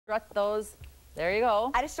strut those. There you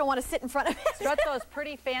go. I just don't want to sit in front of it. Strut those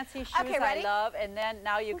pretty fancy shoes I love, and then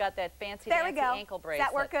now you got that fancy ankle bracelet.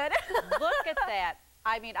 Does that work good? Look at that.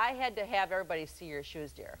 I mean, I had to have everybody see your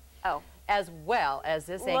shoes, dear. Oh. As well as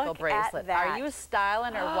this ankle bracelet. Are you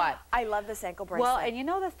styling or what? I love this ankle bracelet. Well, and you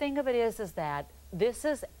know the thing of it is that this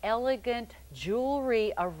is elegant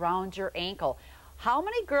jewelry around your ankle. How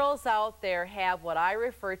many girls out there have what I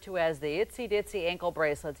refer to as the itsy-ditsy ankle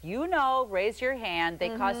bracelets? You know, raise your hand, they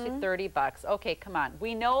cost you 30 bucks. Okay, come on.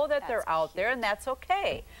 We know that they're out there, and that's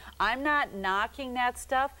okay. I'm not knocking that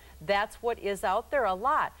stuff. That's what is out there a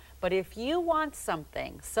lot. But if you want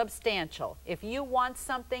something substantial, if you want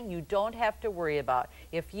something you don't have to worry about,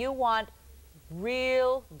 if you want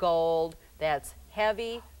real gold that's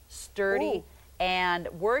heavy, sturdy, and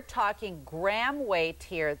we're talking gram weight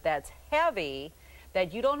here that's heavy,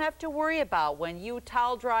 that you don't have to worry about when you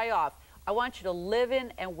towel dry off. I want you to live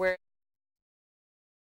in and wear